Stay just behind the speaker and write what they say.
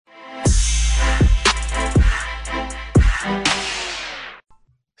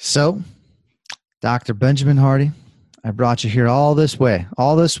So, Dr. Benjamin Hardy, I brought you here all this way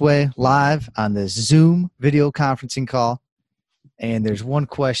live on this Zoom video conferencing call. And there's one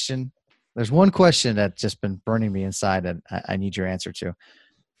question that's just been burning me inside that I need your answer to.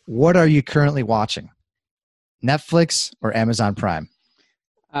 What are you currently watching? Netflix or Amazon Prime?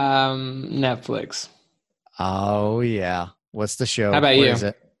 Netflix. Oh, yeah. What's the show? How about you?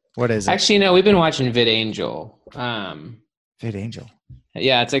 What is it? Actually, no, we've been watching VidAngel. VidAngel.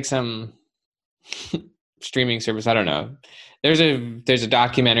 Yeah, it's like some streaming service. I don't know. There's a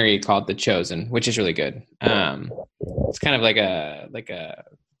documentary called The Chosen, which is really good. It's kind of like a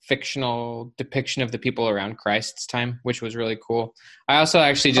fictional depiction of the people around Christ's time, which was really cool. I also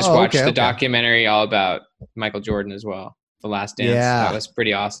actually just watched the documentary all about Michael Jordan as well, The Last Dance. Yeah. That was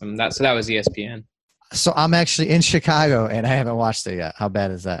pretty awesome. That was ESPN. So I'm actually in Chicago and I haven't watched it yet. How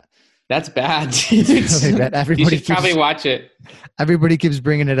bad is that? That's bad. It's really bad. You should probably watch it. Everybody keeps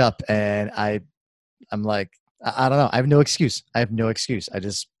bringing it up, and I'm like, I don't know. I have no excuse. I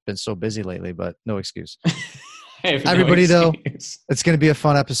just been so busy lately, but no excuse. Everybody, though, it's going to be a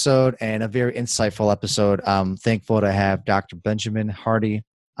fun episode and a very insightful episode. I'm thankful to have Dr. Benjamin Hardy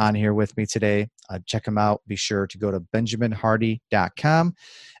on here with me today. Check him out. Be sure to go to benjaminhardy.com,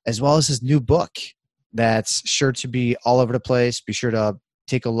 as well as his new book that's sure to be all over the place. Be sure to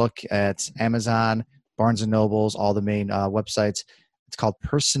take a look at Amazon, Barnes & Nobles, all the main websites. It's called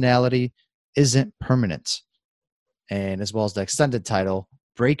Personality Isn't Permanent. And as well as the extended title,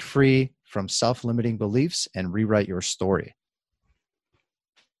 Break Free from Self-Limiting Beliefs and Rewrite Your Story.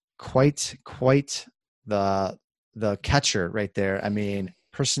 Quite the catcher right there. I mean,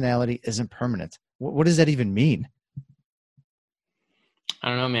 personality isn't permanent. What does that even mean? I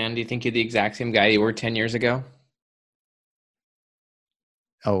don't know, man. Do you think you're the exact same guy you were 10 years ago?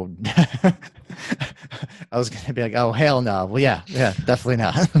 Oh, I was going to be like, oh, hell no. Well, yeah, definitely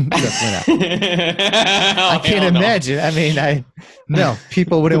not. Definitely not. I can't imagine. I mean, no,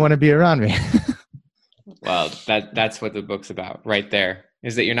 people wouldn't want to be around me. Well, that's what the book's about right there,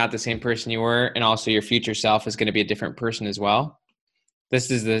 is that you're not the same person you were. And also your future self is going to be a different person as well.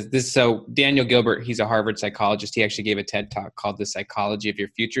 So Daniel Gilbert, he's a Harvard psychologist. He actually gave a TED talk called The Psychology of Your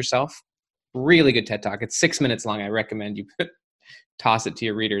Future Self. Really good TED talk. It's 6 minutes long. I recommend you toss it to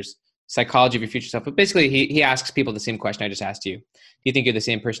your readers. Psychology of Your Future Self. But basically, he asks people the same question I just asked you. Do you think you're the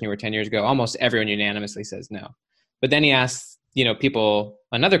same person you were 10 years ago? Almost everyone unanimously says no. But then he asks, people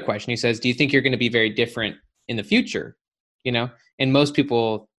another question. He says, do you think you're going to be very different in the future? And most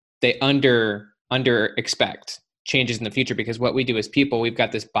people, they under expect changes in the future, because what we do as people, we've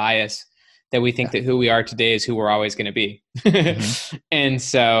got this bias that we think that who we are today is who we're always going to be. Mm-hmm. And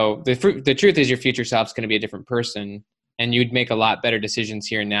so the truth is your future self's going to be a different person. And you'd make a lot better decisions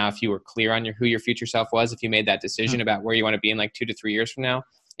here and now if you were clear on who your future self was, if you made that decision about where you want to be in like 2 to 3 years from now,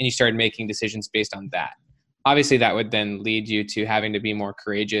 and you started making decisions based on that. Obviously, that would then lead you to having to be more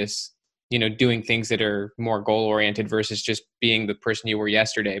courageous, doing things that are more goal-oriented versus just being the person you were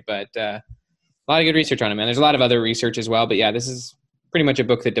yesterday. But a lot of good research on it, man. There's a lot of other research as well. But yeah, this is pretty much a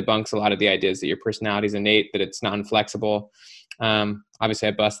book that debunks a lot of the ideas that your personality is innate, that it's non-flexible. Obviously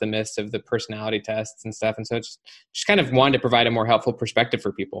I bust the myths of the personality tests and stuff. And so it's just kind of wanted to provide a more helpful perspective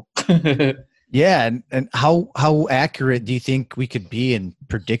for people. Yeah. And how accurate do you think we could be in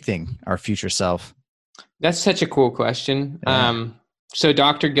predicting our future self? That's such a cool question. Yeah. So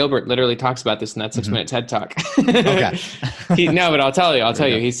Dr. Gilbert literally talks about this in that 6 minute TED talk. Okay. But I'll tell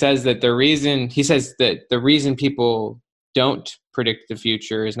you, he says that the reason people don't predict the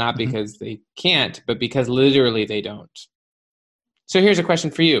future is not because they can't, but because literally they don't. So here's a question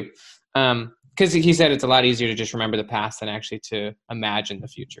for you. Because he said it's a lot easier to just remember the past than actually to imagine the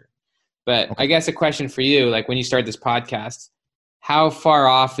future. But I guess a question for you, like when you started this podcast, how far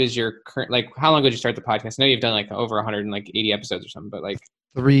off is your current, like how long ago did you start the podcast? I know you've done like over 180 episodes or something, but like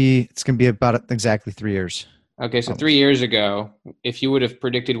it's going to be about exactly 3 years. Okay. So 3 years ago, if you would have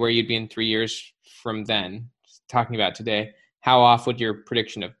predicted where you'd be in 3 years from then, talking about today, how off would your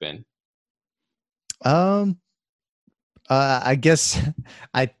prediction have been? I guess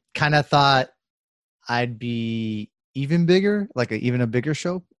I kind of thought I'd be even bigger, like even a bigger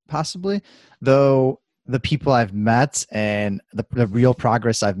show possibly, though the people I've met and the real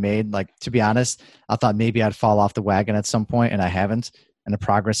progress I've made, like, to be honest, I thought maybe I'd fall off the wagon at some point and I haven't. And the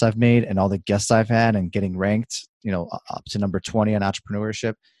progress I've made and all the guests I've had and getting ranked, up to number 20 on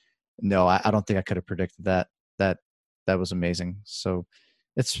entrepreneurship. No, I don't think I could have predicted that. That was amazing. So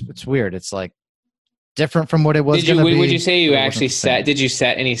it's weird. It's like different from what it was. Would you say you actually did you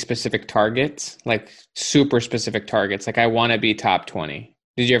set any specific targets, like super specific targets? Like I want to be top 20.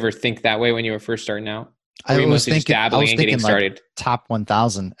 Did you ever think that way when you were first starting out? Or were you mostly just dabbling and getting started? Like top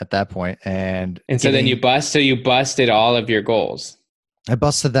 1,000 at that point, and so then you busted all of your goals. I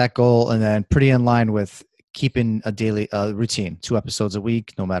busted that goal, and then pretty in line with keeping a daily routine, 2 episodes a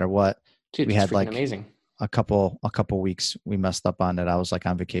week, no matter what. Dude, we had like amazing. a couple weeks we messed up on it. I was like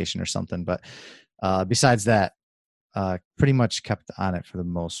on vacation or something, but besides that, pretty much kept on it for the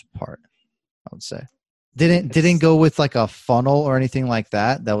most part, I would say. Didn't go with like a funnel or anything like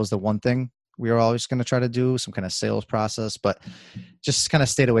that. That was the one thing we were always going to try to do, some kind of sales process, but just kind of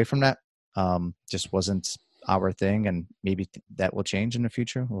stayed away from that. Just wasn't our thing, and maybe that will change in the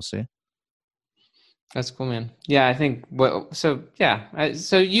future. We'll see. That's cool, man. Yeah, I think so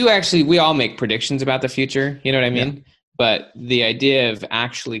we all make predictions about the future, you know what I mean? Yeah. But the idea of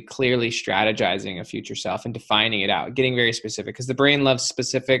actually clearly strategizing a future self and defining it out, getting very specific, because the brain loves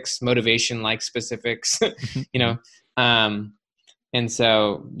specifics, motivation likes specifics, you know? And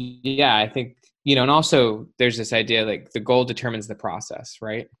so, yeah, I think, you know, and also there's this idea like the goal determines the process,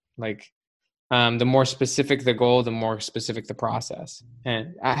 right? Like the more specific the goal, the more specific the process.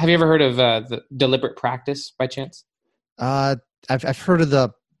 And have you ever heard of the deliberate practice by chance? I've heard of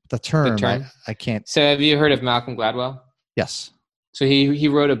the term. I can't. So have you heard of Malcolm Gladwell? Yes. So he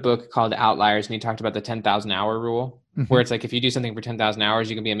wrote a book called Outliers, and he talked about the 10,000 hour rule, where it's like if you do something for 10,000 hours,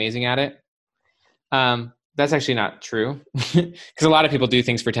 you can be amazing at it. That's actually not true, because a lot of people do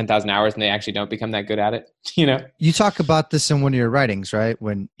things for 10,000 hours and they actually don't become that good at it. You know, you talk about this in one of your writings, right?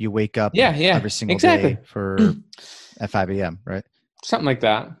 When you wake up every single day at 5 a.m., right? Something like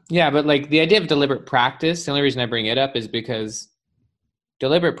that. Yeah. But like the idea of deliberate practice, the only reason I bring it up is because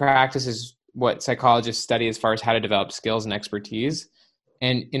deliberate practice is what psychologists study as far as how to develop skills and expertise.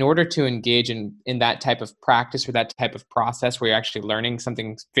 And in order to engage in that type of practice or that type of process where you're actually learning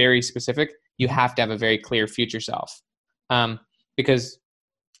something very specific, you have to have a very clear future self. Because,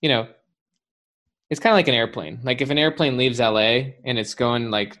 you know, it's kind of like an airplane. Like if an airplane leaves LA and it's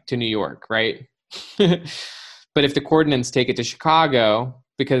going like to New York, right? But if the coordinates take it to Chicago,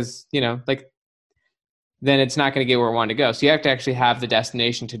 because, you know, like, then it's not going to get where it wanted to go. So you have to actually have the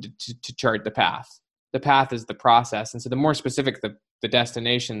destination to chart the path. The path is the process. And so the more specific the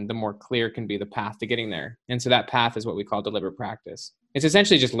destination, the more clear can be the path to getting there. And so that path is what we call deliberate practice. It's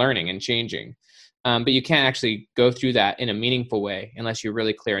essentially just learning and changing. But you can't actually go through that in a meaningful way unless you're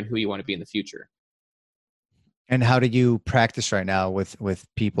really clear on who you want to be in the future. And how do you practice right now with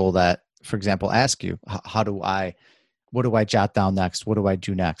people that, for example, ask you, what do I jot down next? What do I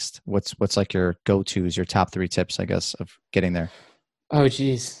do next? What's like your go-tos, your top 3 tips, I guess, of getting there? Oh,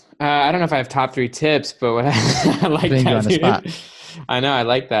 geez. I don't know if I have top 3 tips, but what I like that. On the spot. I know. I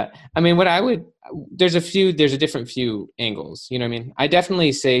like that. I mean, there's a different few angles. You know what I mean? I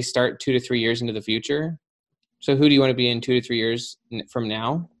definitely say start 2 to 3 years into the future. So who do you want to be in 2 to 3 years from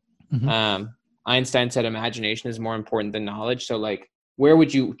now? Mm-hmm. Einstein said imagination is more important than knowledge. So like, where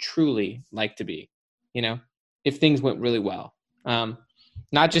would you truly like to be? You know, if things went really well,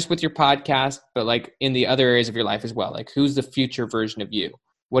 not just with your podcast, but like in the other areas of your life as well. Like who's the future version of you?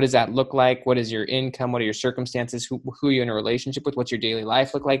 What does that look like? What is your income? What are your circumstances? Who are you in a relationship with? What's your daily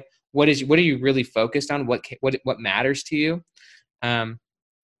life look like? What are you really focused on? What matters to you? And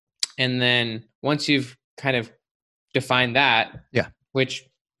then once you've kind of defined that, which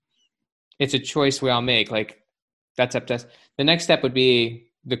it's a choice we all make, like that's up to us. The next step would be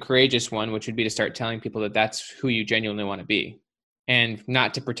the courageous one, which would be to start telling people that that's who you genuinely want to be. And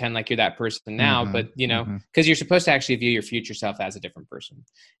not to pretend like you're that person now, but, you know, because you're supposed to actually view your future self as a different person.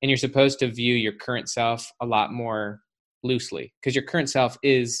 And you're supposed to view your current self a lot more loosely, because your current self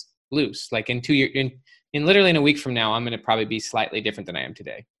is loose. Like in literally in a week from now, I'm going to probably be slightly different than I am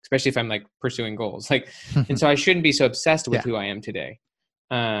today, especially if I'm like pursuing goals. Like, and so I shouldn't be so obsessed with who I am today.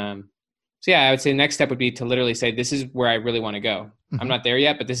 So yeah, I would say the next step would be to literally say, this is where I really want to go. I'm not there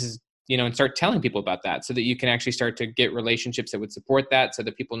yet, but this is, you know, and start telling people about that so that you can actually start to get relationships that would support that, so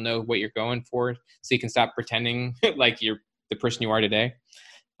that people know what you're going for, so you can stop pretending like you're the person you are today.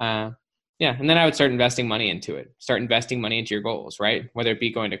 And then I would start investing money into it. Start investing money into your goals, right? Whether it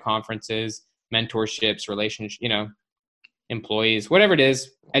be going to conferences, mentorships, relationships, you know, employees, whatever it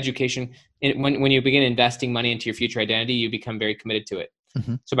is, education. And when you begin investing money into your future identity, you become very committed to it.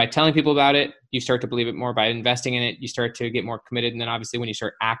 So by telling people about it, you start to believe it more. By investing in it, you start to get more committed. And then obviously when you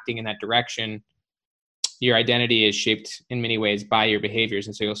start acting in that direction, your identity is shaped in many ways by your behaviors.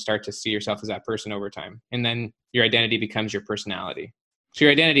 And so you'll start to see yourself as that person over time. And then your identity becomes your personality. So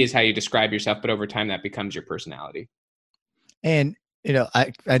your identity is how you describe yourself, but over time that becomes your personality. And, you know,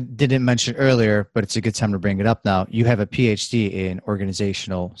 I didn't mention earlier, but it's a good time to bring it up now. You have a PhD in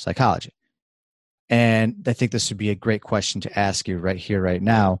organizational psychology. And I think this would be a great question to ask you right here, right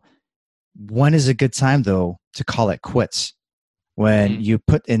now. when is a good time though to call it quits? When you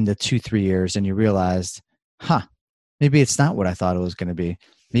put in the 2-3 years and you realized, maybe it's not what I thought it was going to be.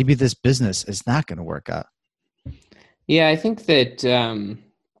 Maybe this business is not going to work out. Yeah, I think that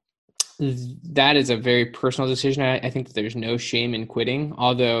that is a very personal decision. I think that there's no shame in quitting.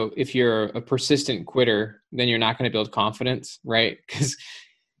 Although if you're a persistent quitter, then you're not going to build confidence, right? Because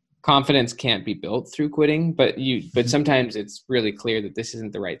confidence can't be built through quitting, but sometimes it's really clear that this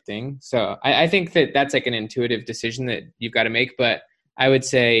isn't the right thing. So I think that that's like an intuitive decision that you've got to make. But I would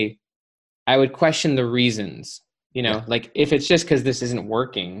say I would question the reasons, like if it's just because this isn't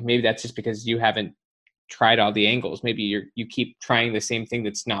working, maybe that's just because you haven't tried all the angles. Maybe you keep trying the same thing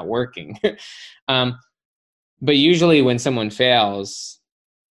that's not working. But usually when someone fails,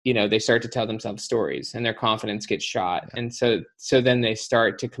 they start to tell themselves stories and their confidence gets shot. And so then they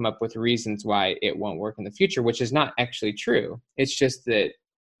start to come up with reasons why it won't work in the future, which is not actually true. It's just that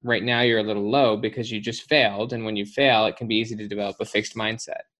right now you're a little low because you just failed. And when you fail, it can be easy to develop a fixed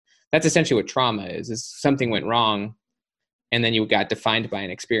mindset. That's essentially what trauma is something went wrong and then you got defined by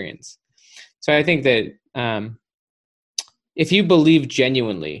an experience. So I think that if you believe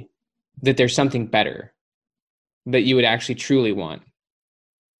genuinely that there's something better that you would actually truly want,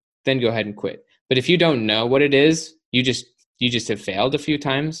 then go ahead and quit. But if you don't know what it is, you just have failed a few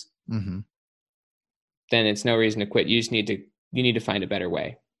times, then it's no reason to quit. You need to find a better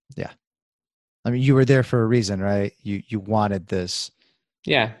way. Yeah. I mean, you were there for a reason, right? You wanted this.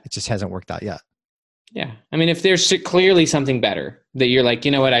 Yeah. It just hasn't worked out yet. Yeah. I mean, if there's clearly something better that you're like,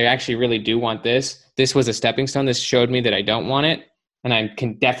 you know what, I actually really do want this. This was a stepping stone. This showed me that I don't want it. And I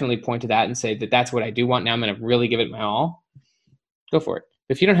can definitely point to that and say that that's what I do want. Now I'm going to really give it my all. Go for it.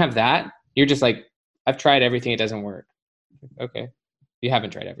 If you don't have that, you're just like, I've tried everything. It doesn't work. Okay. You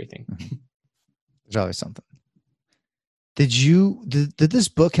haven't tried everything. There's always something. Did this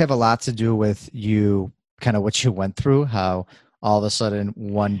book have a lot to do with you, kind of what you went through? How all of a sudden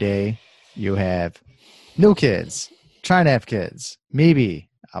one day you have no kids, trying to have kids, maybe,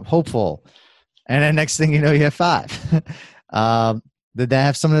 I'm hopeful. And then next thing you know, you have 5. Did that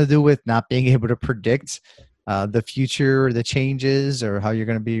have something to do with not being able to predict the future, the changes, or how you're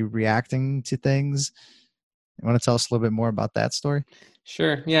going to be reacting to things? You want to tell us a little bit more about that story?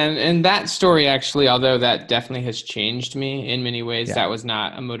 Sure. Yeah. And that story actually, although that definitely has changed me in many ways, that was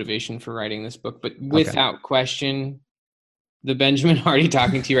not a motivation for writing this book. But without question, the Benjamin Hardy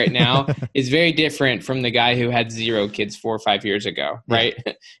talking to you right now is very different from the guy who had 0 kids 4 or 5 years ago, right?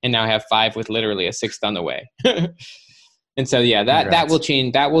 And now I have 5 with literally a 6th on the way. And so, that will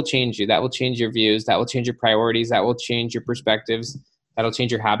change. That will change you. That will change your views. That will change your priorities. That will change your perspectives. That'll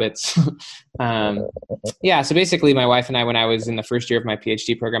change your habits. So basically my wife and I, when I was in the first year of my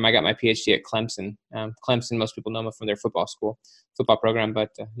PhD program, I got my PhD at Clemson. Clemson, most people know me from their football program, but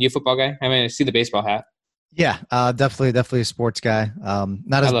you a football guy? I mean, I see the baseball hat. Yeah, definitely a sports guy.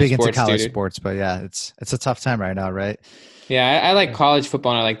 Not as big into college sports, but yeah, it's a tough time right now, right? Yeah, I like college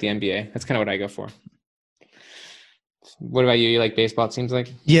football and I like the NBA. That's kind of what I go for. What about you? You like baseball, it seems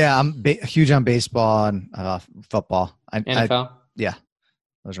like? Yeah, I'm huge on baseball and football. NFL? Yeah,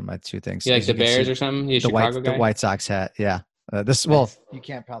 those are my 2 things. You like the Bears or something? You a Chicago guy? The White Sox hat, yeah. You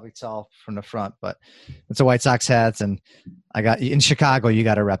can't probably tell from the front, but it's a White Sox hat, and I got in Chicago. You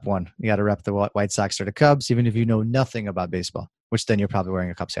got to rep one. You got to rep the White Sox or the Cubs, even if you know nothing about baseball. Which then you're probably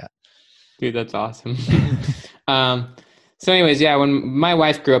wearing a Cubs hat. Dude, that's awesome. So, anyways, when my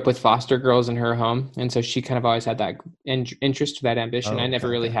wife grew up with foster girls in her home, and so she kind of always had that interest, that ambition. I never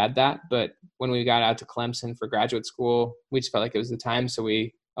really had that, but when we got out to Clemson for graduate school, we just felt like it was the time. So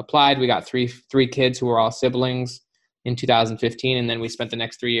we applied. We got three kids who were all siblings in 2015. And then we spent the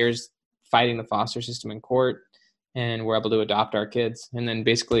next 3 years fighting the foster system in court, and we're able to adopt our kids. And then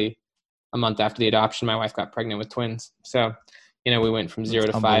basically a month after the adoption, my wife got pregnant with twins. So, we went from 0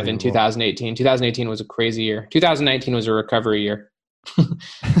 to 5 in 2018. 2018 was a crazy year. 2019 was a recovery year.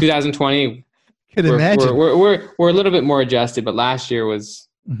 2020, could imagine. We're a little bit more adjusted, but last year was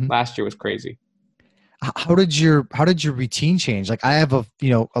crazy. How did your routine change? Like, I have a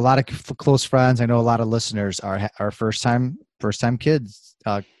lot of close friends. I know a lot of listeners are first time kids,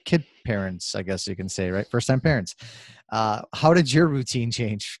 kid parents, I guess you can say, right? First time parents. How did your routine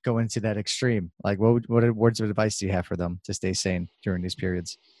change going to that extreme? Like, what words of advice do you have for them to stay sane during these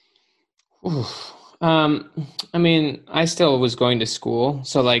periods? I mean, I still was going to school,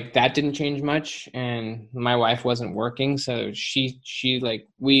 so like that didn't change much, and my wife wasn't working, so she like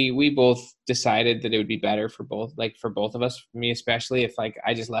we both decided that it would be better for both of us, for me especially, if like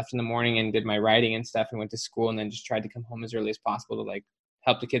I just left in the morning and did my writing and stuff and went to school and then just tried to come home as early as possible to like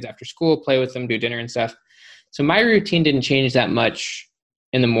help the kids after school, play with them, do dinner and stuff. So my routine didn't change that much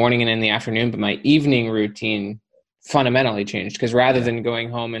in the morning and in the afternoon, but my evening routine fundamentally changed, because rather than going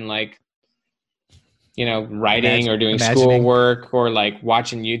home and like, you know, writing or doing schoolwork or like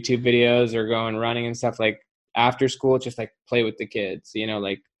watching YouTube videos or going running and stuff, like after school, just like play with the kids, you know,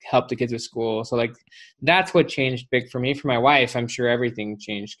 like help the kids with school. So like that's what changed big for me. For my wife, I'm sure everything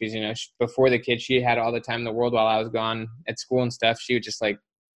changed because, you know, before the kid, she had all the time in the world while I was gone at school and stuff. She would just like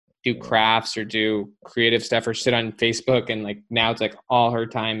do crafts or do creative stuff or sit on Facebook. And like now it's like all her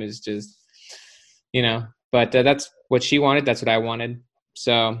time is just, you know, but that's what she wanted. That's what I wanted.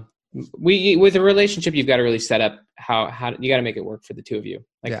 So with a relationship, you've got to really set up how you got to make it work for the two of you.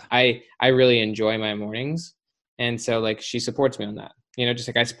 Like I really enjoy my mornings. And so like she supports me on that, you know, just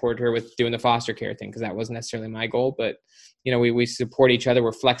like I support her with doing the foster care thing, because that wasn't necessarily my goal, but you know, we support each other.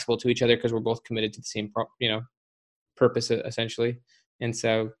 We're flexible to each other because we're both committed to the same, you know, purpose essentially. And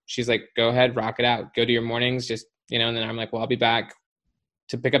so she's like, go ahead, rock it out, go do your mornings, just, you know, and then I'm like, well, I'll be back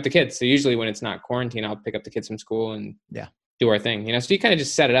to pick up the kids. So usually when it's not quarantine, I'll pick up the kids from school and do our thing, you know? So you kind of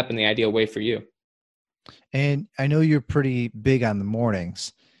just set it up in the ideal way for you. And I know you're pretty big on the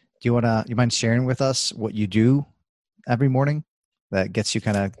mornings. You mind sharing with us what you do every morning that gets you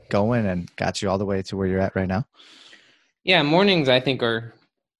kind of going and got you all the way to where you're at right now? Yeah. Mornings I think are,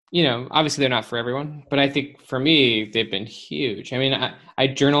 you know, obviously they're not for everyone, but I think for me, they've been huge. I mean, I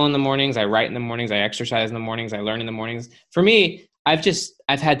journal in the mornings, I write in the mornings, I exercise in the mornings, I learn in the mornings. For me, I've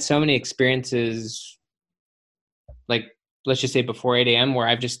had so many experiences, like, let's just say before 8 a.m. where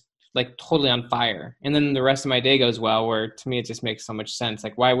I've just like totally on fire. And then the rest of my day goes well, where to me, it just makes so much sense.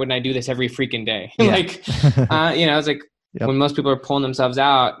 Like, why wouldn't I do this every freaking day? Like, you know, it's like when most people are pulling themselves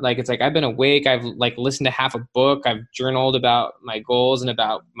out, like, it's like, I've been awake. I've like listened to half a book. I've journaled about my goals and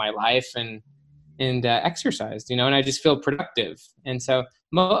about my life and exercised, you know, and I just feel productive. And so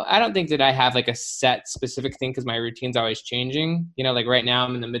I don't think that I have like a set specific thing, because my routine's always changing, you know, like right now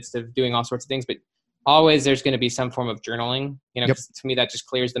I'm in the midst of doing all sorts of things, but always there's going to be some form of journaling, you know, 'cause to me that just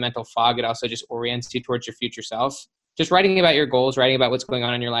clears the mental fog. It also just orients you towards your future self. Just writing about your goals, writing about what's going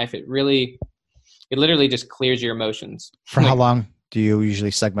on in your life, it literally just clears your emotions. For how long do you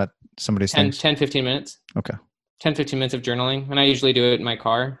usually segment somebody's 10, 15 minutes. Okay. 10, 15 minutes of journaling. And I usually do it in my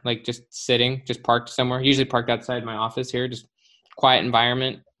car, like just sitting, just parked somewhere, usually parked outside my office here, just quiet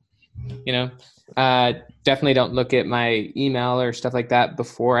environment, you know. Definitely don't look at my email or stuff like that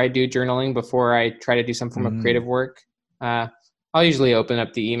before I do journaling, before I try to do some form of creative work. I'll usually open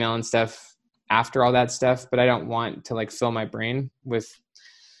up the email and stuff after all that stuff, but I don't want to like fill my brain with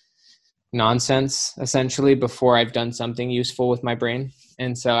nonsense essentially before I've done something useful with my brain.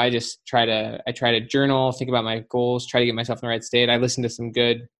 And so I try to journal, think about my goals, try to get myself in the right state. I listen to some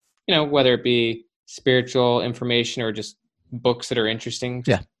good, you know, whether it be spiritual information or just books that are interesting.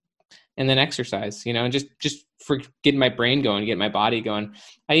 Yeah. And then exercise, you know, and just for getting my brain going, getting my body going.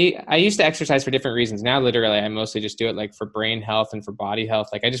 I used to exercise for different reasons. Now, literally, I mostly just do it like for brain health and for body health.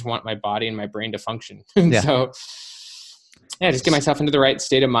 Like I just want my body and my brain to function. So yeah, just get myself into the right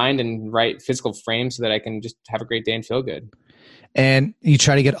state of mind and right physical frame so that I can just have a great day and feel good. And you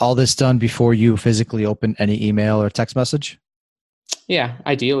try to get all this done before you physically open any email or text message? Yeah,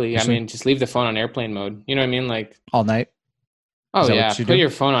 ideally. I mean, just leave the phone on airplane mode. You know what I mean? Like all night? Oh yeah, put your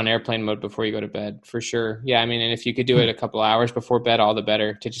phone on airplane mode before you go to bed, for sure. Yeah, I mean, and if you could do it a couple hours before bed, all the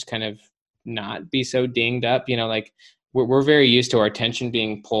better, to just kind of not be so dinged up. You know, like we're very used to our attention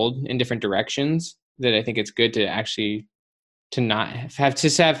being pulled in different directions, that I think it's good to actually have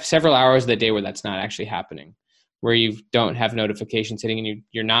several hours of the day where that's not actually happening, where you don't have notifications hitting and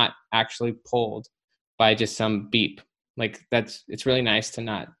you're not actually pulled by just some beep. Like it's really nice to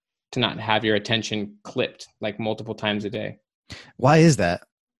not have your attention clipped like multiple times a day. Why is that,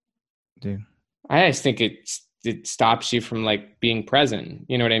 dude? I just think it stops you from like being present.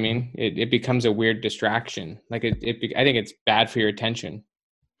 You know what I mean? It becomes a weird distraction. Like I think it's bad for your attention.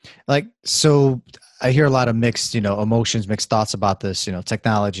 Like, so I hear a lot of mixed, you know, emotions, mixed thoughts about this. You know,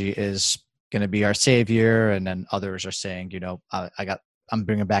 technology is going to be our savior. And then others are saying, you know, I'm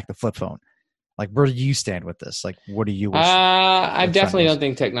bringing back the flip phone. Like, where do you stand with this? Like, what do you wish? I definitely don't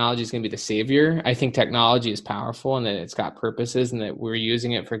think technology is going to be the savior. I think technology is powerful and that it's got purposes and that we're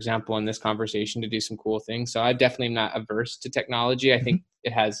using it, for example, in this conversation to do some cool things. So I definitely am not averse to technology. I think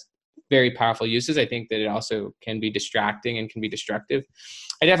it has very powerful uses. I think that it also can be distracting and can be destructive.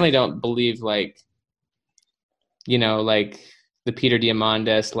 I definitely don't believe like, you know, like the Peter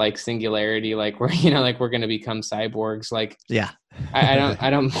Diamandis, like singularity, like we're, you know, like we're going to become cyborgs. Like, yeah, I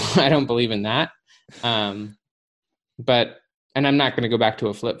don't believe in that. But I'm not going to go back to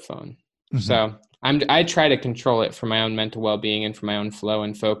a flip phone. Mm-hmm. So I try to control it for my own mental well-being and for my own flow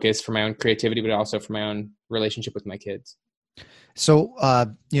and focus, for my own creativity, but also for my own relationship with my kids. So,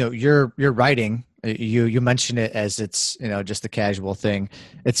 your writing, you mentioned it as it's, just a casual thing.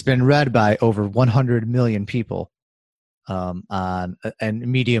 It's been read by over 100 million people. And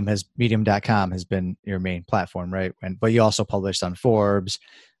medium.com has been your main platform, right? But you also published on Forbes,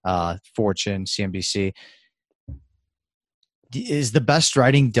 Fortune, CNBC. Is the best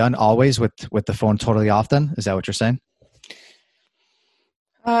writing done always with the phone totally off then? Is that what you're saying?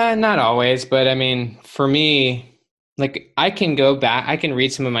 Not always, but I mean, for me, like I can go back, I can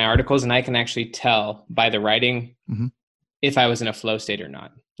read some of my articles and I can actually tell by the writing if I was in a flow state or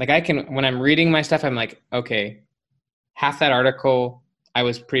not. Like when I'm reading my stuff, I'm like, okay, half that article, I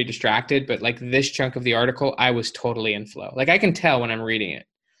was pretty distracted, but like this chunk of the article, I was totally in flow. Like I can tell when I'm reading it.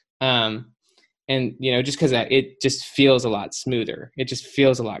 And just because it just feels a lot smoother. It just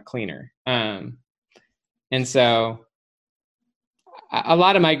feels a lot cleaner. And so a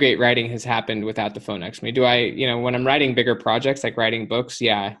lot of my great writing has happened without the phone next to me. When I'm writing bigger projects, like writing books,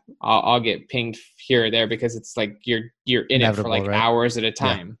 yeah, I'll get pinged here or there because it's like you're in it for like hours at a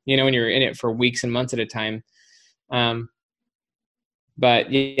time, when you're in it for weeks and months at a time. But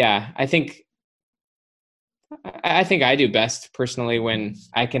yeah, I think I do best personally when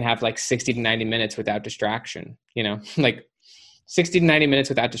I can have like 60 to 90 minutes without distraction, like 60 to 90 minutes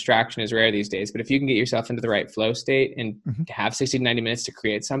without distraction is rare these days. But if you can get yourself into the right flow state and have 60 to 90 minutes to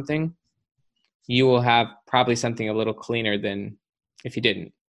create something, you will have probably something a little cleaner than if you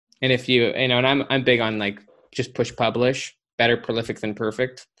didn't. And if and I'm big on like just push publish, better prolific than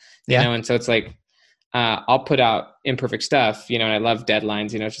perfect, and so it's like, I'll put out imperfect stuff, and I love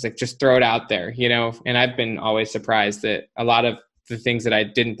deadlines, it's just like, just throw it out there, and I've been always surprised that a lot of the things that I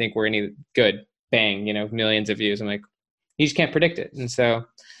didn't think were any good, bang, millions of views. I'm like, you just can't predict it. And so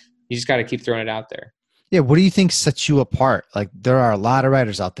you just got to keep throwing it out there. Yeah. What do you think sets you apart? Like there are a lot of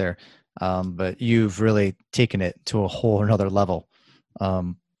writers out there, but you've really taken it to a whole another level.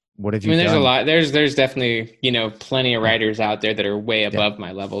 What have you done? There's a lot, there's definitely, plenty of writers out there that are way above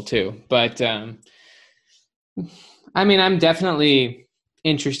my level too. But, I'm definitely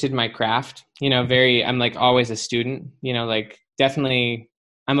interested in my craft, I'm like always a student, like definitely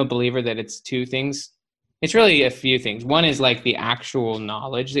I'm a believer that it's two things. It's really a few things. One is like the actual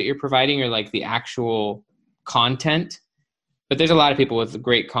knowledge that you're providing or like the actual content. But there's a lot of people with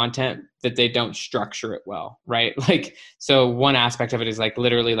great content that they don't structure it well, right? Like, so one aspect of it is like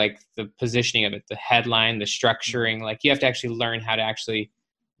literally like the positioning of it, the headline, the structuring. Like you have to actually learn how to actually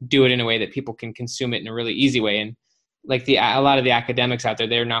do it in a way that people can consume it in a really easy way. And like a lot of the academics out there,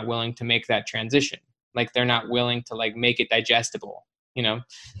 they're not willing to make that transition. Like they're not willing to like make it digestible,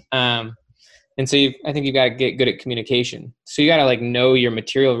 and so I think you've got to get good at communication. So you got to like know your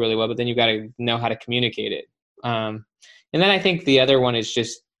material really well, but then you've got to know how to communicate it. And then I think the other one is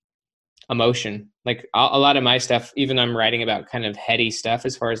just emotion. Like a lot of my stuff, even though I'm writing about kind of heady stuff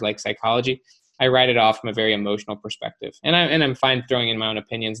as far as like psychology, I write it off from a very emotional perspective. And I'm fine throwing in my own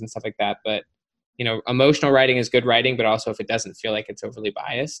opinions and stuff like that. But, emotional writing is good writing, but also if it doesn't feel like it's overly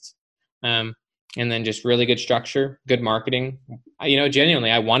biased. And then just really good structure, good marketing.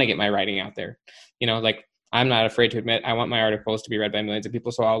 Genuinely, I want to get my writing out there. Like I'm not afraid to admit I want my articles to be read by millions of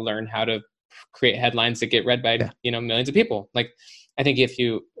people. So I'll learn how to create headlines that get read by, millions of people. Like I think if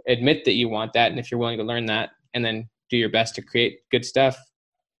you admit that you want that, and if you're willing to learn that and then do your best to create good stuff,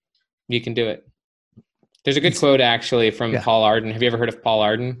 you can do it. There's a good quote actually from Paul Arden. Have you ever heard of Paul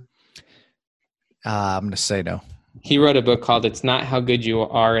Arden? I'm going to say no. He wrote a book called It's Not How Good You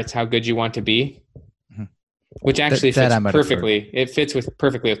Are, It's How Good You Want to Be, which actually fits perfectly. It fits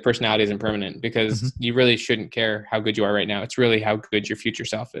perfectly with Personality Isn't Permanent because you really shouldn't care how good you are right now. It's really how good your future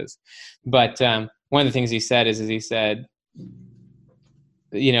self is. But one of the things he said is he said,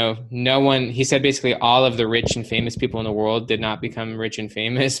 he said basically all of the rich and famous people in the world did not become rich and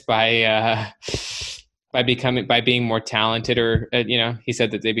famous by being more talented or, he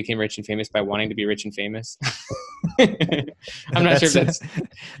said that they became rich and famous by wanting to be rich and famous. I'm not sure if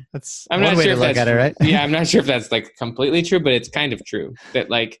that's I'm not sure if that's, right? Yeah, I'm not sure if that's like completely true, but it's kind of true that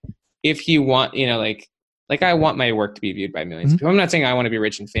like, if you want, like I want my work to be viewed by millions of people. I'm not saying I want to be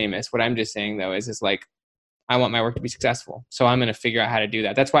rich and famous. What I'm just saying though, is like, I want my work to be successful. So I'm going to figure out how to do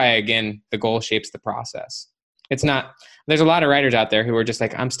that. That's why, again, the goal shapes the process. There's a lot of writers out there who are just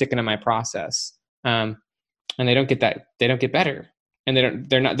like, I'm sticking to my process. And they don't get that. They don't get better. And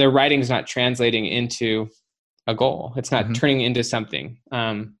their writing's not translating into a goal. It's not turning into something.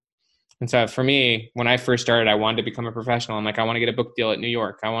 And so for me, when I first started, I wanted to become a professional. I'm like, I want to get a book deal at New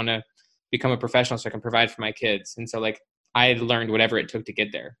York. I want to become a professional so I can provide for my kids. And so like, I learned whatever it took to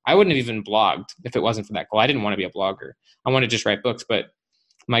get there. I wouldn't have even blogged if it wasn't for that goal. I didn't want to be a blogger. I wanted to just write books, but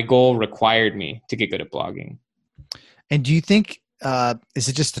my goal required me to get good at blogging. And do you think, is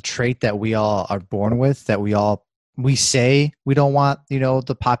it just a trait that we all are born with, that we say we don't want,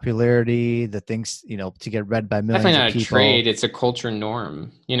 the popularity, the things, to get read by millions Definitely not of people? a trait. It's a culture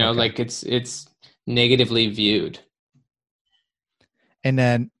norm, okay. Like it's negatively viewed. And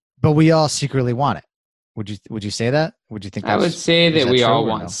then, but we all secretly want it. Would you say that? Would you think I would say that we all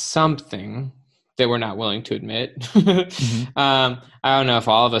want something that we're not willing to admit. Mm-hmm. I don't know if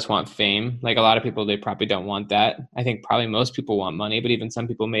all of us want fame. Like a lot of people, they probably don't want that. I think probably most people want money, but even some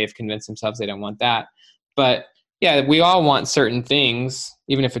people may have convinced themselves they don't want that. But yeah, we all want certain things,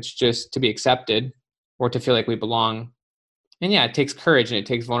 even if it's just to be accepted or to feel like we belong. And yeah, it takes courage and it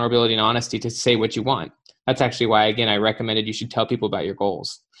takes vulnerability and honesty to say what you want. That's actually why, again, I recommended you should tell people about your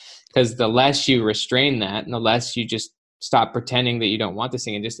goals. Because the less you restrain that and the less you just stop pretending that you don't want this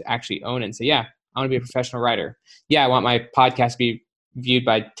thing and just actually own it and say, yeah, I want to be a professional writer. Yeah, I want my podcast to be viewed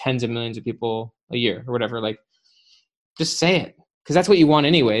by tens of millions of people a year or whatever. Like, just say it, because that's what you want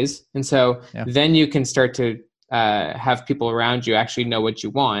anyways. And so then you can start to have people around you actually know what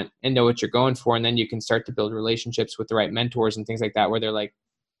you want and know what you're going for. And then you can start to build relationships with the right mentors and things like that, where they're like,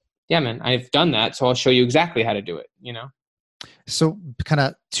 yeah, man, I've done that. So I'll show you exactly how to do it, So kind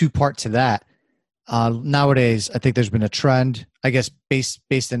of two-part to that. Nowadays, I think there's been a trend, I guess,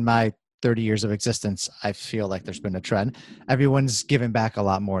 based in my 30 years of existence, I feel like there's been a trend. Everyone's giving back a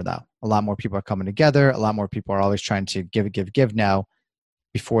lot more now. A lot more people are coming together. A lot more people are always trying to give now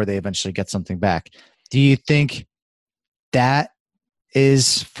before they eventually get something back. Do you think that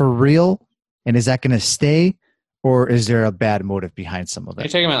is for real? And is that going to stay? Or is there a bad motive behind some of it? You're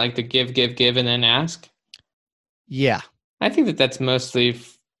talking about like the give, and then ask? Yeah. I think that that's mostly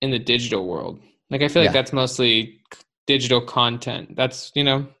in the digital world. Like, I feel like that's mostly digital content. That's,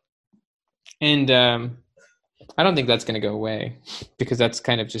 and I don't think that's going to go away, because that's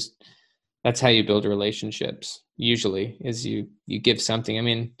kind of just, that's how you build relationships usually, is you give something. I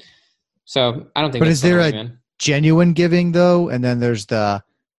mean, so I don't think. But is there a genuine giving though? And then there's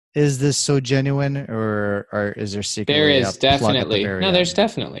is this so genuine, or is there secretly? There is definitely. No, there's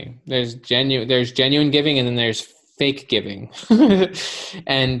definitely. There's genuine giving, and then there's fake giving.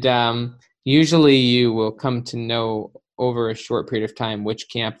 And usually you will come to know over a short period of time which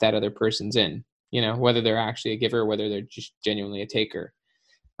camp that other person's in, whether they're actually a giver or whether they're just genuinely a taker.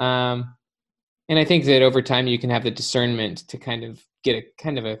 And I think that over time you can have the discernment to kind of get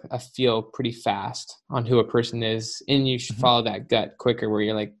a feel pretty fast on who a person is, and you should follow that gut quicker, where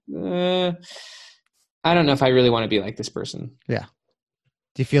you're like, I don't know if I really want to be like this person. Yeah.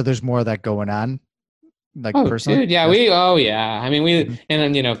 Do you feel there's more of that going on? Like personally? Dude, yeah, I mean,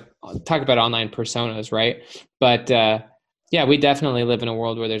 and then, talk about online personas, right? But yeah, we definitely live in a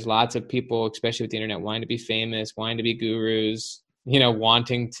world where there's lots of people, especially with the internet, wanting to be famous, wanting to be gurus,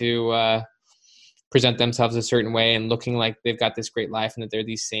 wanting to present themselves a certain way and looking like they've got this great life and that they're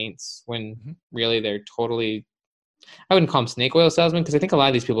these saints, when really they're totally, I wouldn't call them snake oil salesmen, because I think a lot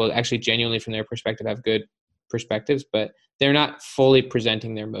of these people actually genuinely from their perspective have good perspectives, but they're not fully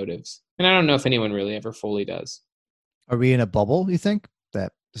presenting their motives. And I don't know if anyone really ever fully does. Are we in a bubble, you think,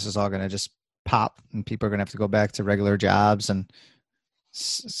 that this is all going to just pop and people are going to have to go back to regular jobs, and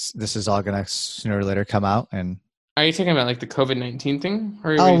this is all going to sooner or later come out? And are you talking about like the COVID-19 thing?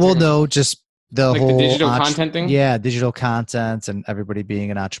 Or no, just the like whole the digital content thing? Yeah, digital content and everybody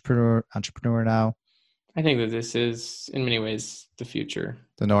being an entrepreneur now. I think that this is, in many ways, the future.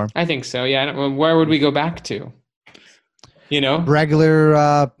 The norm? I think so, yeah. Where would we go back to?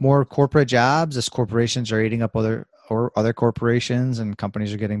 Regular, more corporate jobs, as corporations are eating up other corporations and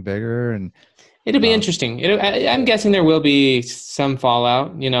companies are getting bigger. And it'll be interesting. I'm guessing there will be some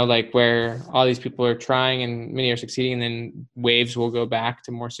fallout, like where all these people are trying and many are succeeding, and then waves will go back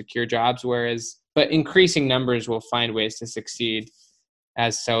to more secure jobs. But increasing numbers will find ways to succeed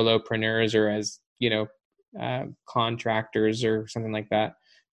as solopreneurs or as, contractors or something like that.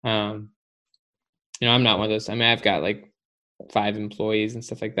 I'm not one of those. I mean, I've got like 5 employees and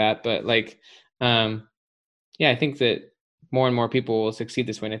stuff like that, but like, I think that more and more people will succeed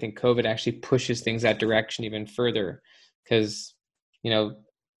this way. And I think COVID actually pushes things that direction even further, because,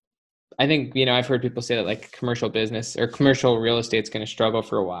 I think, I've heard people say that like commercial business or commercial real estate is going to struggle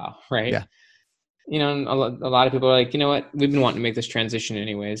for a while. Right. Yeah. A lot of people are like, you know what, we've been wanting to make this transition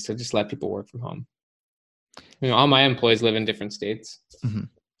anyways, so just let people work from home. All my employees live in different states. Mm-hmm.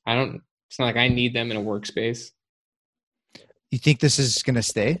 It's not like I need them in a workspace. You think this is going to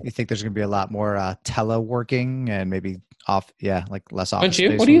stay? You think there's going to be a lot more teleworking and maybe like less office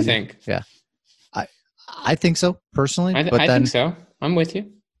space? What do you think? Yeah, I think so personally. I think so. I'm with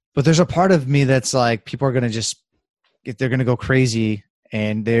you. But there's a part of me that's like, people are going to they're going to go crazy,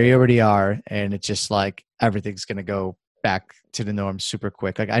 and they already are, and it's just like everything's going to go back to the norm super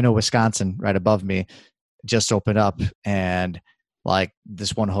quick. Like I know Wisconsin right above me just opened up, and like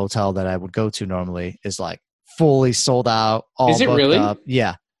this one hotel that I would go to normally is like fully sold out, all Is it booked really? up.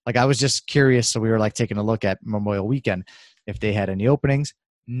 Yeah. Like I was just curious. So we were like taking a look at Memorial Weekend if they had any openings.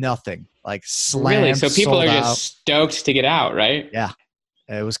 Nothing. Like slammed. Really? So people sold are out. just stoked to get out, right? Yeah.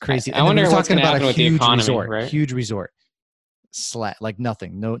 It was crazy. I wonder what's going to happen with the economy, resort, right? Huge resort. Like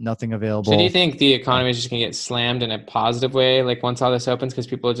nothing. Nothing available. So do you think the economy is just going to get slammed in a positive way? Like once all this opens, because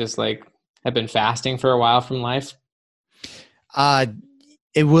people just like have been fasting for a while from life?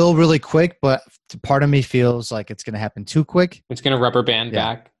 It will really quick, but part of me feels like it's going to happen too quick. It's going to rubber band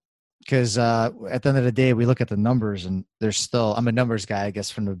back. Because at the end of the day, we look at the numbers, and there's still. I'm a numbers guy, I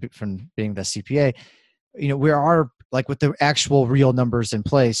guess, from being the CPA. You know, we are like with the actual real numbers in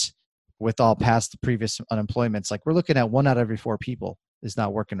place, with all past previous unemployments. Like we're looking at 1 out of every 4 people is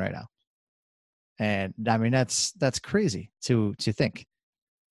not working right now, and I mean that's crazy to think.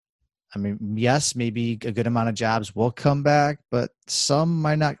 I mean, yes, maybe a good amount of jobs will come back, but some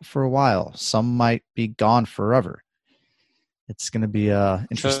might not for a while. Some might be gone forever. It's going to be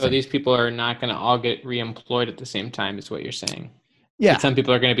interesting. So these people are not going to all get reemployed at the same time is what you're saying. Yeah. But some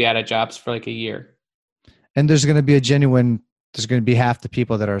people are going to be out of jobs for like a year. And there's going to be there's going to be half the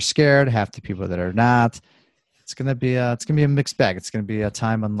people that are scared, half the people that are not. It's going to be a mixed bag. It's going to be a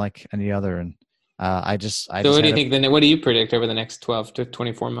time unlike any other. And so what do you think then? What do you predict over the next 12 to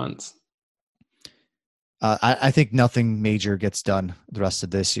 24 months? I think nothing major gets done the rest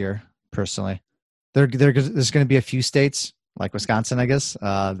of this year. Personally, there's going to be a few states like Wisconsin, I guess,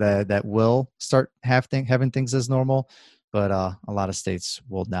 that will start having things as normal, but a lot of states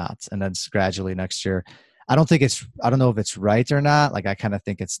will not. And then gradually next year, I don't know if it's right or not. Like I kind of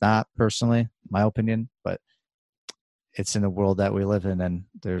think it's not, personally, my opinion, but it's in the world that we live in, and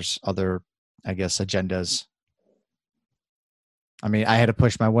there's other, I guess, agendas. I mean, I had to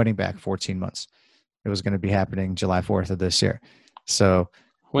push my wedding back 14 months. It was going to be happening July 4th of this year. So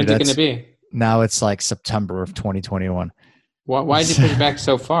when's it going to be? Now it's like September of 2021. Why did you push back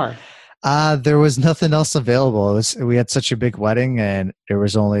so far? There was nothing else available. We had such a big wedding, and there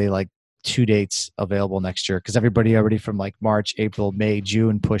was only like 2 dates available next year because everybody already from like March, April, May,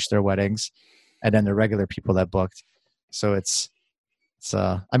 June pushed their weddings, and then the regular people that booked. So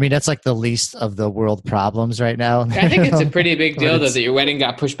I mean, that's like the least of the world problems right now. I think it's a pretty big deal though that your wedding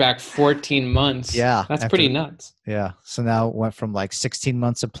got pushed back 14 months. Yeah. That's pretty nuts. Yeah. So now it went from like 16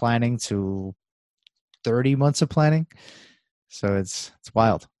 months of planning to 30 months of planning. So it's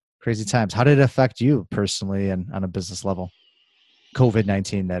wild. Crazy times. How did it affect you personally and on a business level?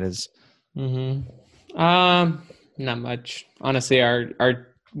 COVID-19, that is. Not much. Honestly,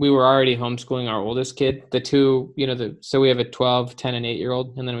 we were already homeschooling our oldest kid. The two, so we have a 12, 10, and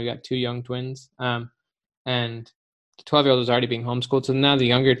 8-year-old, and then we got 2 young twins. And the 12-year-old was already being homeschooled. So now the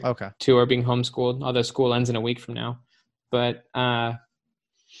younger 2 are being homeschooled, although school ends in a week from now. But no,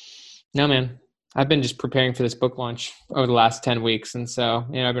 man, I've been just preparing for this book launch over the last 10 weeks. And so,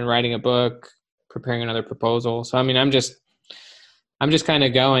 I've been writing a book, preparing another proposal. So, I mean, I'm just kind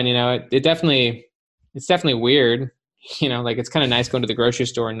of going, it's definitely weird. Like it's kind of nice going to the grocery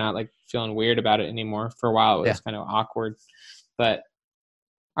store and not like feeling weird about it anymore. For a while, it was kind of awkward, but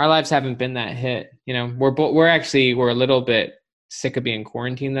our lives haven't been that hit. We're a little bit sick of being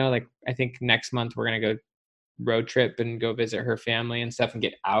quarantined though. Like I think next month we're going to go road trip and go visit her family and stuff and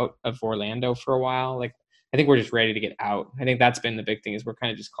get out of Orlando for a while. Like I think we're just ready to get out. I think that's been the big thing is we're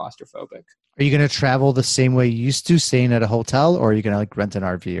kind of just claustrophobic. Are you going to travel the same way you used to, staying at a hotel, or are you going to like rent an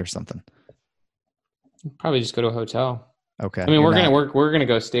RV or something? Probably just go to a hotel. Okay. I mean, we're gonna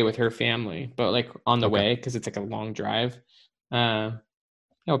go stay with her family, but like on the way because it's like a long drive. We'll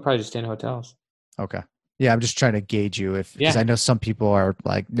probably just stay in hotels. Okay. Yeah, I'm just trying to gauge you because I know some people are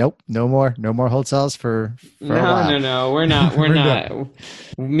like, nope, no more hotels for a while. No, we're not. We're not.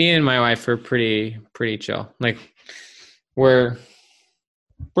 Me and my wife are pretty chill. Like we're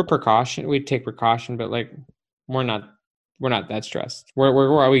precaution. We take precaution, but like we're not that stressed.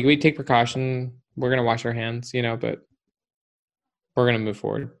 We take precaution. We're going to wash our hands, but we're going to move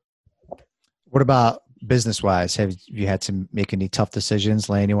forward. What about business-wise? Have you had to make any tough decisions,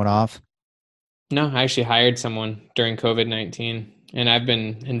 lay anyone off? No, I actually hired someone during COVID-19, and I've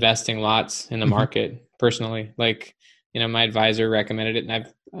been investing lots in the market personally. Like, my advisor recommended it,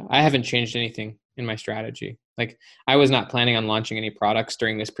 and I haven't changed anything in my strategy. Like, I was not planning on launching any products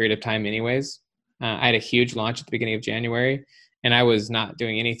during this period of time anyways. I had a huge launch at the beginning of January. And I was not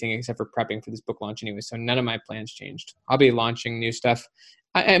doing anything except for prepping for this book launch anyway. So none of my plans changed. I'll be launching new stuff.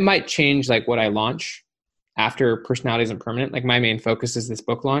 I might change like what I launch after Personality Isn't Permanent. Like my main focus is this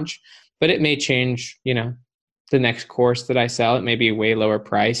book launch, but it may change, the next course that I sell. It may be way lower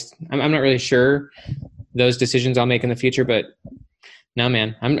priced. I'm not really sure those decisions I'll make in the future, but no,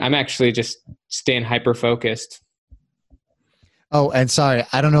 man, I'm actually just staying hyper focused. Oh, and sorry,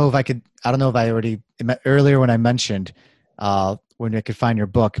 I don't know if I already earlier when I mentioned when you could find your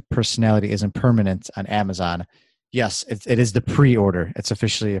book, Personality Isn't Permanent, on Amazon. Yes, it is the pre-order. It's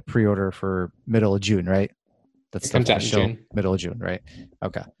officially a pre-order for middle of June, right? That's comes out in June. Middle of June, right?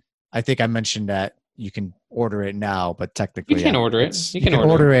 Okay. I think I mentioned that you can order it now, but technically you can order it. You can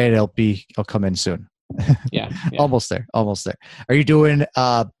order it. It'll come in soon. Yeah. Almost there. Are you doing?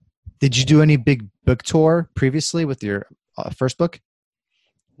 Did you do any big book tour previously with your first book?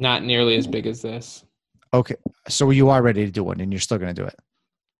 Not nearly as big as this. Okay, so you are ready to do one, and you're still going to do it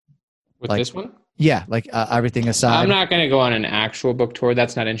with this one? Yeah, like everything aside. I'm not going to go on an actual book tour.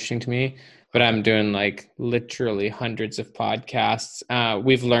 That's not interesting to me. But I'm doing like literally hundreds of podcasts.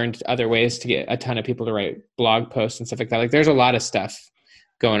 We've learned other ways to get a ton of people to write blog posts and stuff like that. Like there's a lot of stuff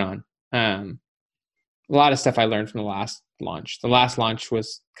going on. A lot of stuff I learned from the last launch. The last launch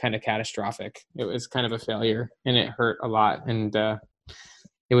was kind of catastrophic. It was kind of a failure and it hurt a lot. And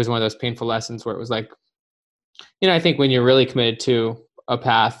it was one of those painful lessons where it was like, I think when you're really committed to a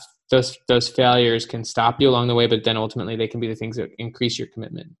path, those failures can stop you along the way, but then ultimately they can be the things that increase your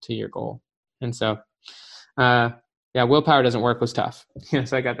commitment to your goal. And so, willpower doesn't work was tough.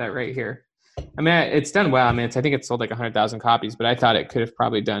 So I got that right here. I mean, it's done well. I mean, I think it sold like 100,000 copies, but I thought it could have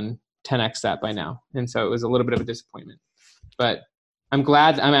probably done 10x that by now. And so it was a little bit of a disappointment, but I'm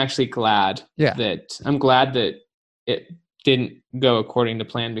actually glad that it didn't go according to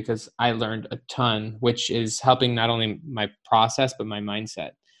plan, because I learned a ton, which is helping not only my process, but my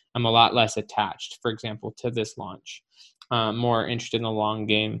mindset. I'm a lot less attached, for example, to this launch. More interested in the long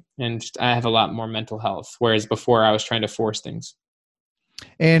game, and I have a lot more mental health. Whereas before I was trying to force things.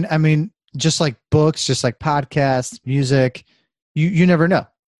 And I mean, just like books, just like podcasts, music, you never know.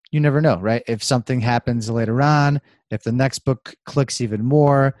 You never know, right? If something happens later on, if the next book clicks even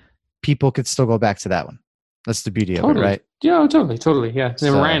more, people could still go back to that one. That's the beauty of it, right? Yeah, totally. Yeah. So,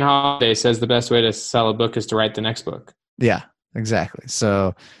 and Ryan Holiday says the best way to sell a book is to write the next book. Yeah. Exactly.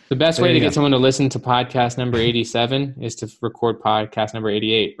 So the best way to get someone to listen to podcast number 87 is to record podcast number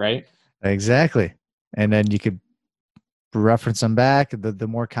 88, right? Exactly. And then you could reference them back. The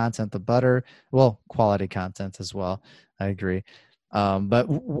more content, the better. Well, quality content as well. I agree. But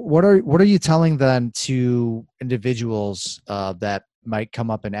what are you telling then to individuals that might come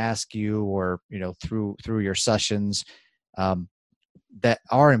up and ask you, or through your sessions, that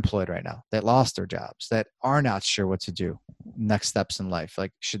are employed right now, that lost their jobs, that are not sure what to do next steps in life?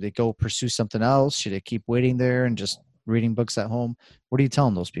 Like, should they go pursue something else? Should they keep waiting there and just reading books at home? What are you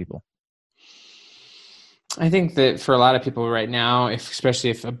telling those people? I think that for a lot of people right now, especially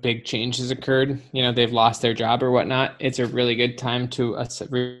if a big change has occurred, they've lost their job or whatnot, it's a really good time to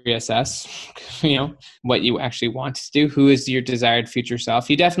reassess, what you actually want to do. Who is your desired future self?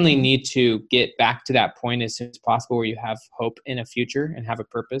 You definitely need to get back to that point as soon as possible where you have hope in a future and have a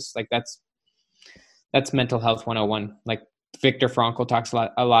purpose. Like that's mental health 101. Like Viktor Frankl talks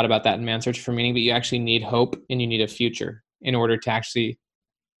a lot about that in Man's Search for Meaning, but you actually need hope and you need a future in order to actually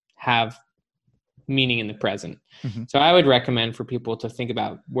have meaning in the present. Mm-hmm. So I would recommend for people to think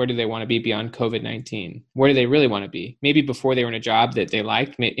about, where do they want to be beyond COVID-19? Where do they really want to be? Maybe before they were in a job that they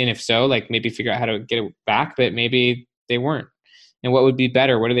liked, and if so, like maybe figure out how to get it back, but maybe they weren't. And what would be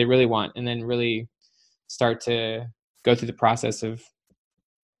better? What do they really want? And then really start to go through the process of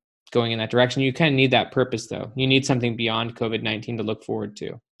going in that direction. You kind of need that purpose though. You need something beyond COVID-19 to look forward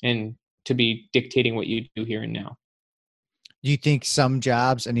to and to be dictating what you do here and now. Do you think some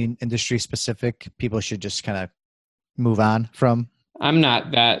jobs, any industry specific, people should just kind of move on from? I'm not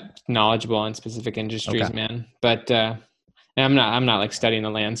that knowledgeable on specific industries, man. But I'm not like studying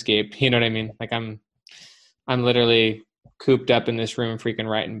the landscape. You know what I mean? Like I'm literally cooped up in this room, freaking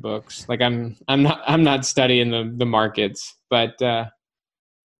writing books. Like I'm not studying the markets. But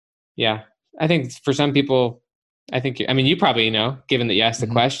yeah, I think for some people, you probably know, given that you asked the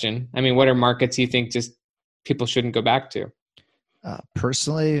question. I mean, what are markets you think just people shouldn't go back to?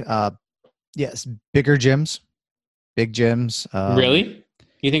 Personally, yes, big gyms. Really?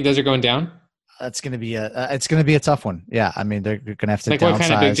 You think those are going down? It's going to be a tough one. Yeah. I mean, they're going to have to downsize. What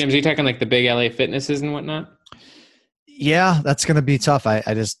kind of big gyms? Are you talking like the big LA Fitnesses and whatnot? Yeah, that's going to be tough. I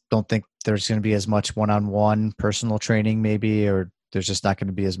just don't think there's going to be as much one-on-one personal training maybe, or there's just not going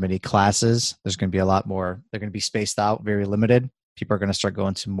to be as many classes. There's going to be a lot more. They're going to be spaced out, very limited. People are going to start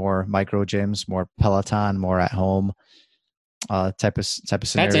going to more micro gyms, more Peloton, more at home type of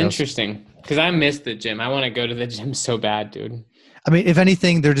scenarios. That's interesting, because I miss the gym. I want to go to the gym so bad, dude. I mean, if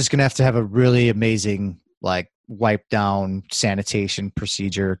anything, they're just going to have a really amazing like wipe down sanitation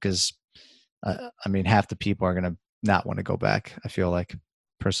procedure because I mean half the people are gonna not want to go back. I feel like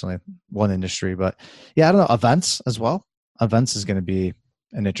personally one industry, but yeah, I don't know, events as well. Events is going to be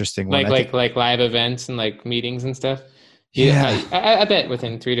an interesting one. Like live events and like meetings and stuff. Yeah, I bet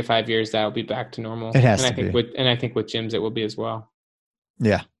within 3 to 5 years that'll be back to normal. It has and to be. I think with gyms it will be as well.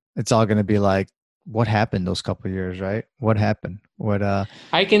 Yeah, it's all going to be like, what happened those couple of years, right? What happened? What?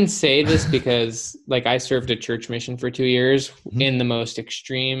 I can say this because like I served a church mission for 2 years in the most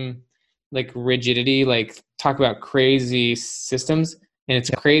extreme like rigidity, like talk about crazy systems. And it's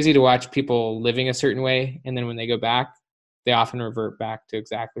crazy to watch people living a certain way. And then when they go back, they often revert back to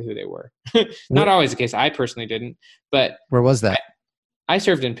exactly who they were. Not always the case. I personally didn't, but where was that? I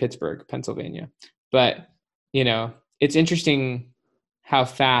served in Pittsburgh, Pennsylvania, but you know, it's interesting how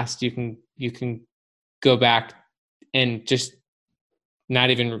fast you can go back and just not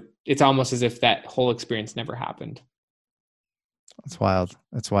even, it's almost as if that whole experience never happened. That's wild.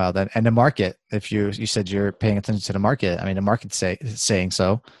 That's wild. And the market, if you said you're paying attention to the market, I mean, the market's saying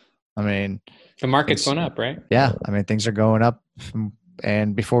so. I mean, the market's going up, right? Yeah. I mean, things are going up,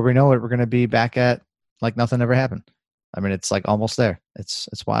 and before we know it, we're going to be back at like nothing ever happened. I mean, it's like almost there. It's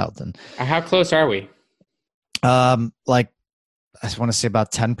wild. And how close are we? Like I just want to say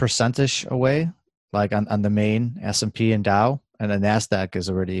about 10% away, like on the main S&P and Dow, and the NASDAQ is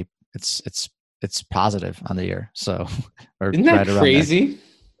already, it's positive on the year. So, isn't that right crazy?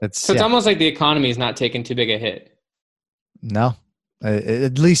 It's almost like the economy is not taking too big a hit. No,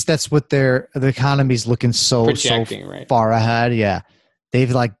 at least that's what the economy's looking so right? Far ahead. Yeah,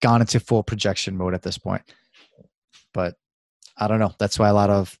 they've like gone into full projection mode at this point. But I don't know. That's why a lot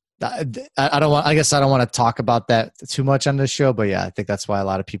of I don't want to talk about that too much on this show. But yeah, I think that's why a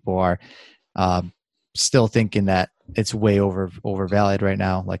lot of people are still thinking that it's way overvalued right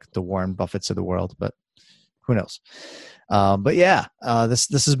now, like the Warren Buffetts of the world. But who knows? But yeah, this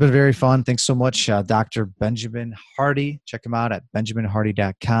has been very fun. Thanks so much, Dr. Benjamin Hardy. Check him out at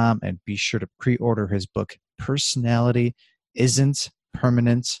benjaminhardy.com and be sure to pre-order his book, Personality Isn't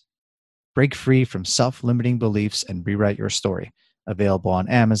Permanent. Break free from self-limiting beliefs and rewrite your story. Available on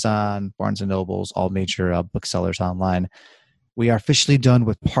Amazon, Barnes & Nobles, all major booksellers online. We are officially done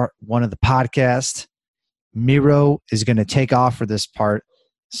with part 1 of the podcast. Miro is going to take off for this part,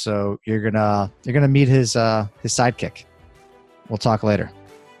 so you're gonna meet his sidekick. We'll talk later.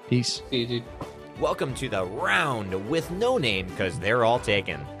 Peace. See you, dude. Welcome to the round with no name because they're all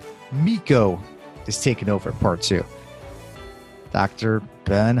taken. Miko is taking over part 2. Dr.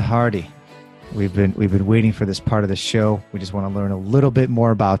 Ben Hardy. We've been waiting for this part of the show. We just want to learn a little bit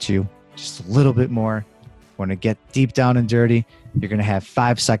more about you, just a little bit more. Want to get deep down and dirty. You're going to have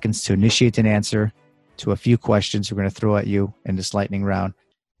 5 seconds to initiate an answer to a few questions we're going to throw at you in this lightning round.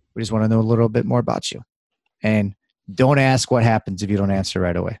 We just want to know a little bit more about you. And don't ask what happens if you don't answer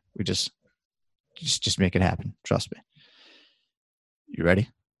right away. We just make it happen. Trust me. You ready?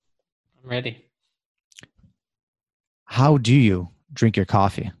 I'm ready. How do you drink your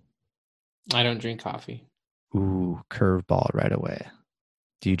coffee? I don't drink coffee. Ooh, curveball right away.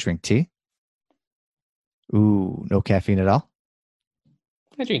 Do you drink tea? Ooh, no caffeine at all?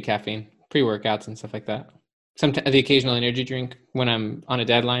 I drink caffeine, pre-workouts and stuff like that. Sometimes the occasional energy drink when I'm on a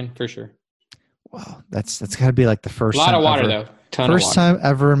deadline, for sure. Wow, that's got to be like the first time. A lot of water, though. First time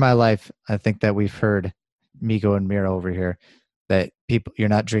ever in my life, I think that we've heard Miko and Miro over here that you're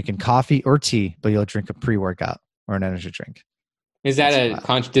not drinking coffee or tea, but you'll drink a pre-workout or an energy drink. Is that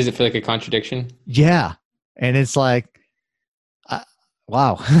does it feel like a contradiction? Yeah. And it's like,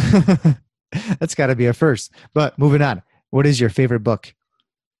 wow, that's got to be a first. But moving on, what is your favorite book?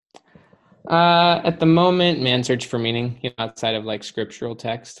 At the moment, Man's Search for Meaning, outside of like scriptural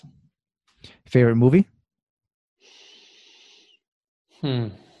text. Favorite movie?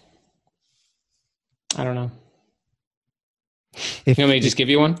 I don't know. You want me to just give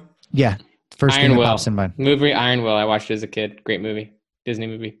you one? Yeah. First Iron thing Will. that pops in mind. Movie Iron Will. I watched it as a kid. Great movie. Disney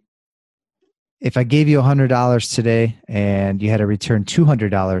movie. If I gave you $100 today and you had to return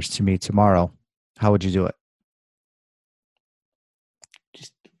 $200 to me tomorrow, how would you do it?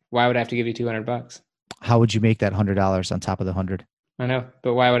 Just why would I have to give you $200? How would you make that $100 on top of the 100? I know,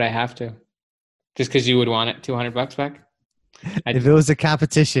 but why would I have to? Just because you would want it $200 back? If it was a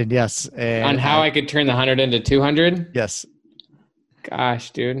competition, yes. On how I could turn the 100 into 200? Yes.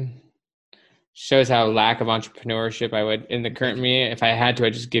 Gosh, dude. Shows how lack of entrepreneurship I would in the current me. If I had to,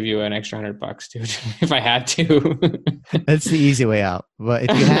 I'd just give you an extra $100, dude. If I had to. That's the easy way out. But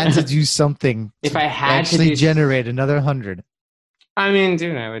if you had to do something, if I had actually generate another 100. I mean,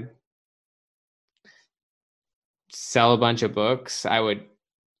 dude, I would sell a bunch of books. I would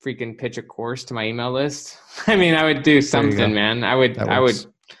freaking pitch a course to my email list. I mean, I would do something, man. I would make $100.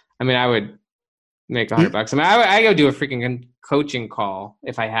 I mean, I go do a freaking coaching call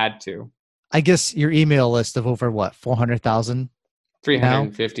if I had to. I guess your email list of over what, 400,000?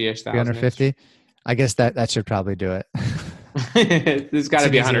 350-ish thousand. 350. I guess that should probably do it. There's got to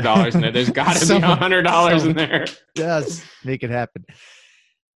be $100 in there. There's got to be $100 in there. Yes, make it happen.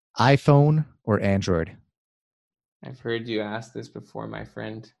 iPhone or Android? I've heard you ask this before, my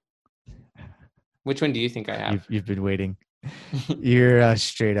friend. Which one do you think I have? You've been waiting. You're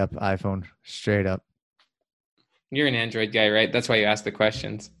straight up iPhone. Straight up. You're an Android guy, right? That's why you ask the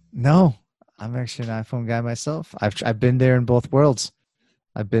questions. No, I'm actually an iPhone guy myself. I've been there in both worlds.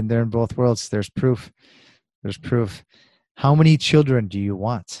 There's proof. How many children do you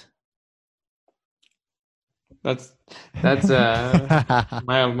want? That's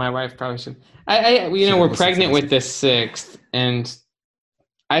my wife probably should. We're pregnant with the 6th, and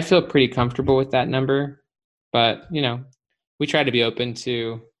I feel pretty comfortable with that number. But we try to be open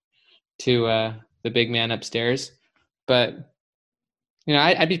to the big man upstairs. But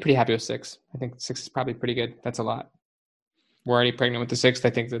I'd be pretty happy with 6. I think 6 is probably pretty good. That's a lot. We're already pregnant with the 6th.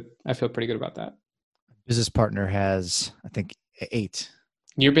 I think that I feel pretty good about that. Business partner has, I think, 8.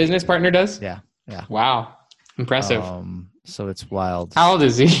 Your business partner does? Yeah. Wow. Impressive. So it's wild. How old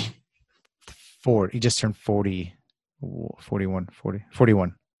is he? 40. He just turned 40, 41.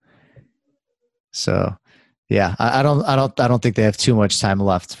 So yeah, I don't think they have too much time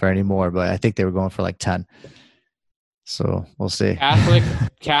left for any more, but I think they were going for like 10. So we'll see.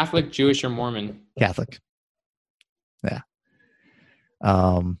 Catholic, Jewish, or Mormon? Catholic. Yeah.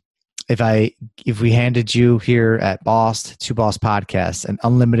 If we handed you here at Boss to Boss Podcast an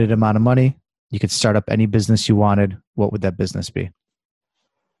unlimited amount of money, you could start up any business you wanted, what would that business be?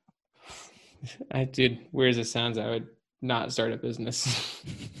 Dude, weird as it sounds, I would not start a business.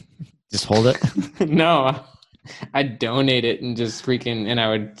 Just hold it? No, I'd donate it and just and I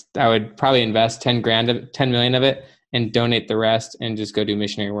would probably invest 10 million of it and donate the rest and just go do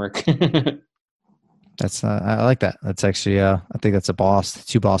missionary work. That's I like that. That's actually I think that's a Boss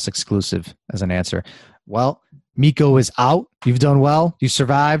to Boss exclusive as an answer. Well, Miko is out. You've done well. You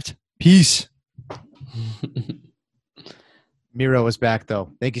survived. Peace. Miro is back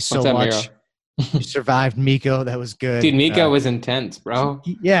though. Thank you so much. Miro? You survived, Miko. That was good. Dude, Miko was intense, bro.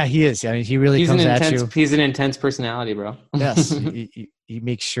 Yeah, he is. I mean, he really comes at you. He's an intense personality, bro. Yes. He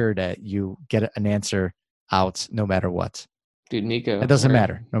makes sure that you get an answer out no matter what. Dude, Miko. It doesn't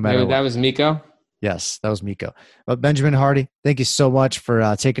matter. No matter what. That was Miko? Yes, that was Miko. But Benjamin Hardy, thank you so much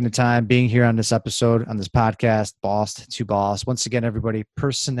for taking the time, being here on this episode, on this podcast, Boss to Boss. Once again, everybody,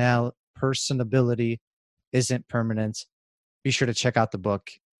 personability isn't permanent. Be sure to check out the book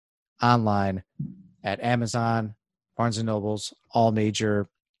online at Amazon, Barnes & Nobles, all major.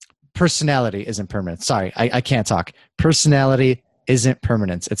 Personality isn't permanent. Sorry, I can't talk. Personality isn't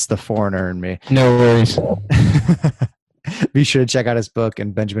permanent. It's the foreigner in me. No worries. Be sure to check out his book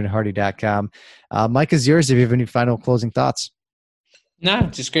and BenjaminHardy.com. Mike is yours if you have any final closing thoughts. No,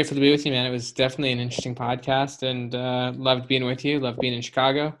 just grateful to be with you, man. It was definitely an interesting podcast and loved being with you. Loved being in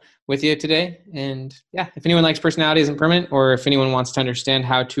Chicago with you today. And yeah, if anyone likes Personality Isn't Permanent, or if anyone wants to understand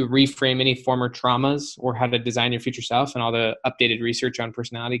how to reframe any former traumas or how to design your future self and all the updated research on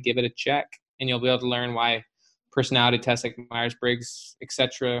personality, give it a check. And you'll be able to learn why personality tests like Myers-Briggs,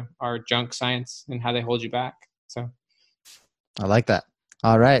 etc., are junk science and how they hold you back. So I like that.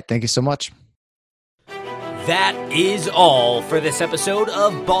 All right. Thank you so much. That is all for this episode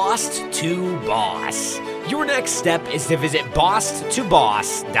of Boss to Boss. Your next step is to visit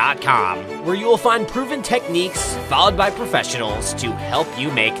bosstoboss.com, where you will find proven techniques followed by professionals to help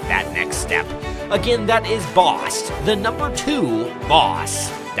you make that next step. Again, that is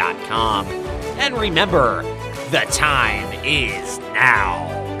boss2boss.com. And remember, the time is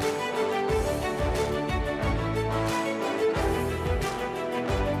now.